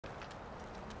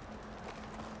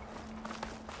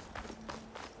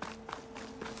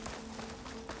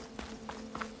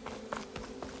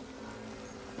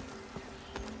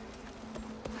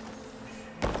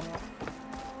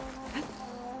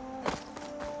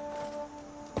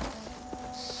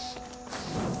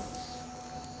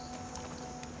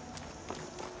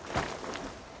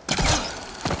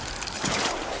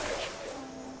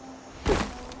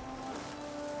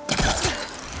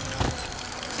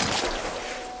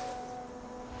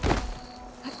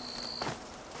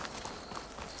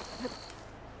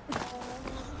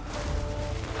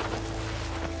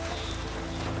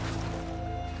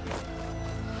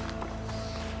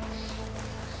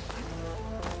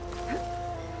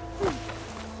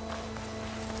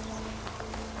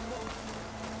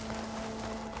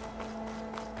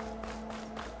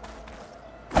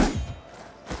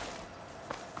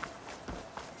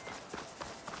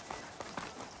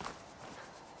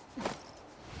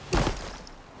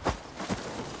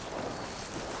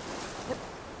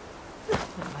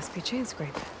Must be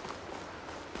Chainscrape.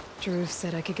 Drew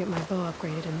said I could get my bow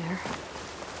upgraded in there.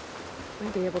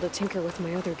 Might be able to tinker with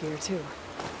my other gear, too.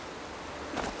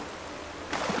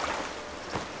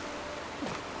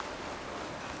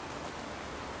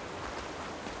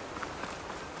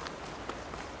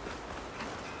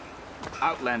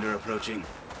 Outlander approaching.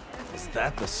 Is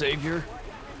that the Savior?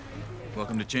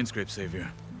 Welcome to Chainscrape,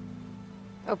 Savior.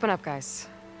 Open up, guys.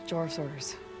 Jorv's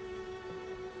orders.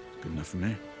 Good enough for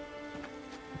me.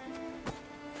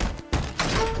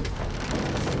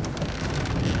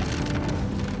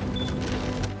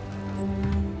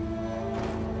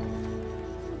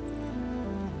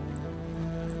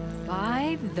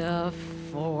 By the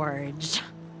Forge.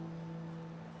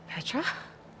 Petra?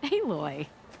 Aloy,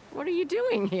 what are you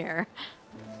doing here?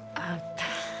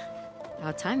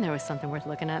 About time there was something worth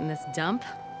looking at in this dump.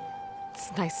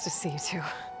 It's nice to see you, too.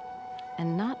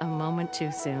 And not a moment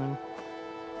too soon.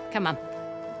 Come on.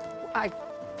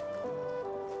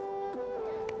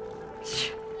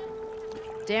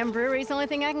 Damn brewery's the only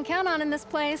thing I can count on in this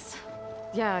place.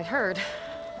 Yeah, I heard.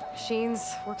 Machines,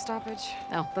 work stoppage.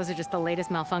 Oh, those are just the latest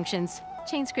malfunctions.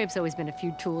 Chainscrape's always been a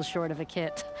few tools short of a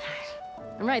kit.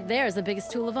 And right there is the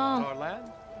biggest tool of all. Our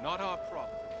land, not our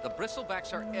problem. The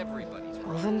bristlebacks are everybody's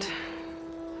problem. Roland?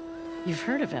 You've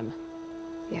heard of him,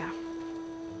 Yeah.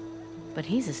 but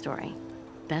he's a story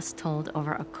best told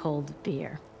over a cold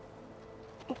beer.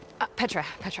 Petra.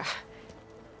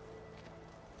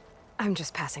 I'm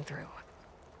just passing through.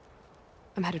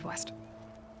 I'm headed west.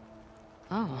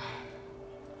 Oh,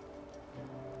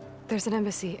 There's an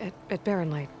embassy at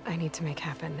Barren Light I need to make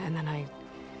happen, and then I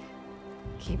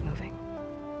keep moving.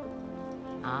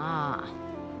 ah,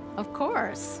 of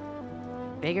course.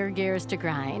 Bigger gears to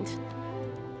grind.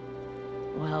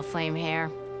 Well,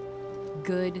 Flamehair,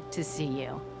 good to see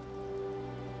you.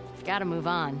 You've got to move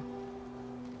on.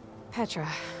 Petra.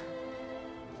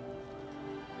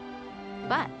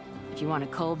 But if you want a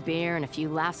cold beer and a few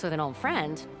laughs with an old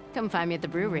friend, come find me at the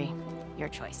brewery. Your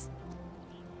choice.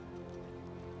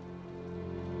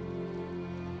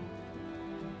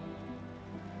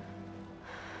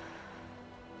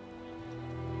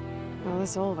 Well,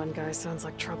 this Olvan guy sounds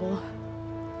like trouble.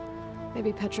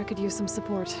 Maybe Petra could use some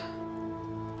support.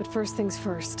 But first things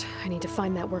first, I need to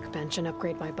find that workbench and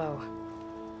upgrade my bow.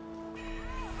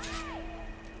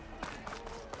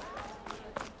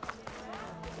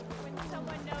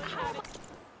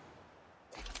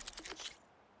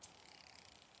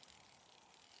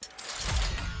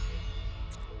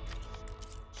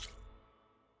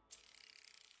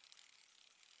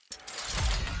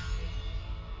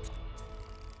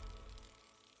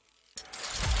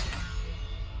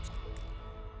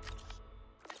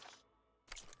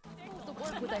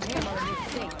 With a hammer in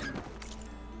his sink.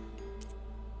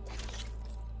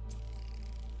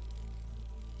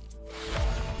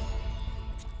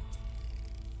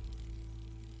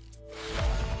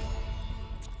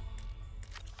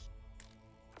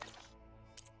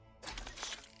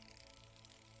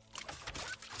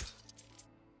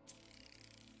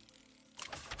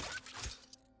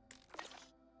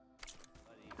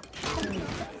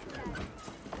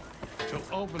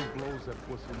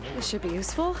 This should be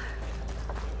useful.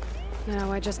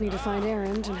 Now I just need to find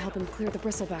Erend and help him clear the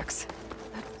bristlebacks.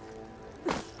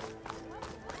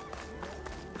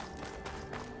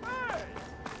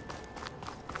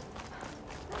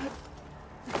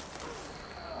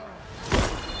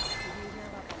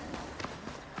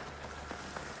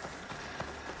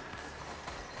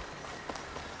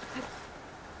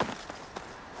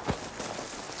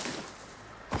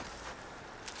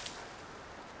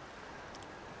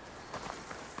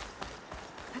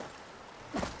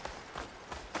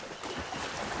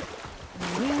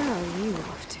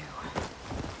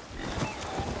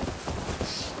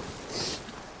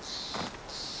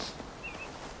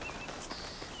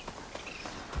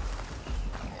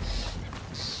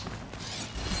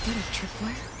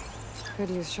 Could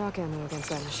use shock ammo against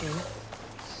that machine.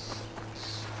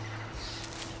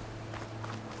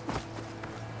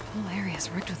 The whole area's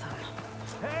rigged with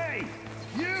them. Hey!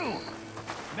 You!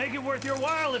 Make it worth your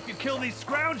while if you kill these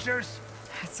scroungers!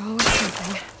 It's always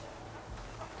something.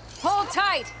 Hold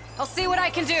tight! I'll see what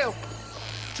I can do!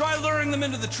 Try luring them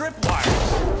into the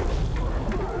tripwires.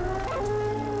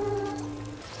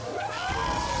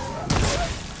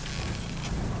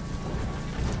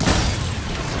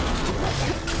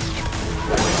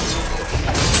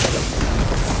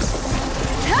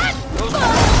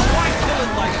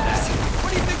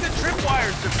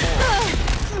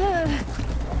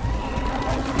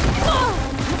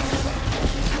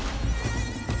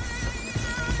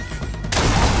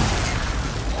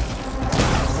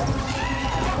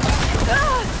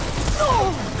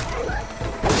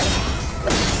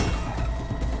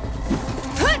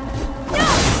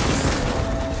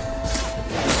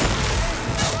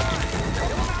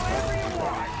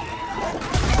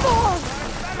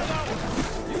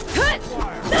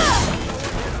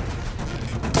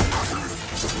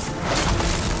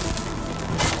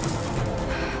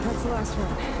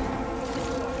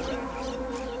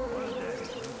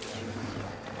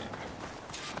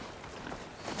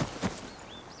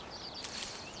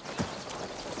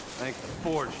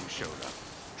 Forge you showed up.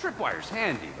 Tripwire's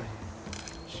handy,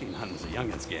 but machine hunting's a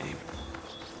youngin's game.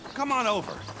 Come on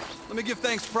over. Let me give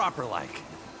thanks proper-like.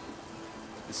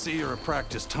 I see you're a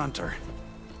practiced hunter.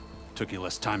 Took you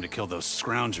less time to kill those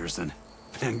scroungers than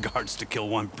Vanguards to kill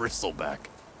one bristleback.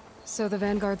 So the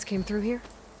Vanguards came through here?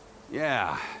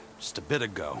 Yeah, just a bit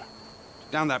ago.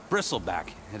 Down that bristleback,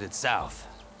 headed south.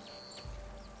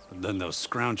 But then those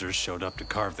scroungers showed up to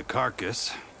carve the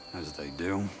carcass, as they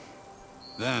do.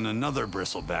 Then another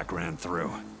bristleback ran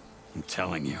through. I'm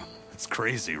telling you, it's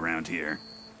crazy around here.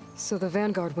 So the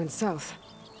Vanguard went south?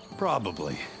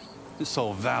 Probably. This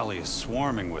whole valley is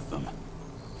swarming with them.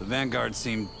 The Vanguard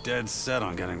seemed dead set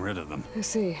on getting rid of them. I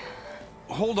see.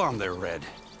 Hold on there, Red.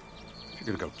 If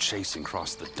you're gonna go chasing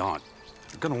across the Daunt,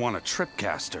 you're gonna want a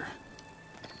tripcaster.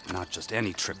 Not just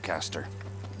any tripcaster.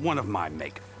 One of my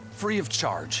make. Free of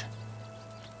charge.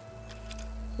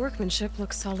 Workmanship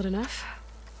looks solid enough.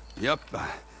 Yep.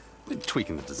 Been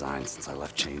tweaking the design since I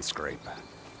left Chainscrape.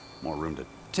 More room to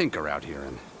tinker out here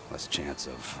and less chance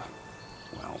of,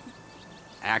 well,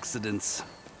 accidents.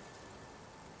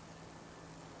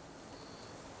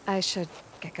 I should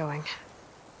get going.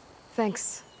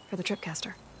 Thanks for the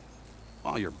tripcaster.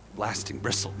 While you're blasting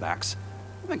bristlebacks,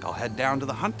 I think I'll head down to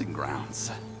the hunting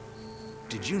grounds.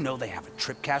 Did you know they have a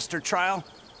tripcaster trial?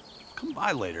 Come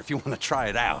by later if you want to try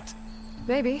it out.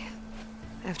 Maybe.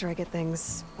 After I get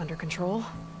things under control.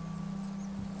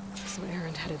 So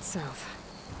Erend headed south.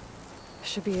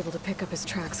 Should be able to pick up his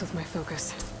tracks with my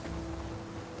focus.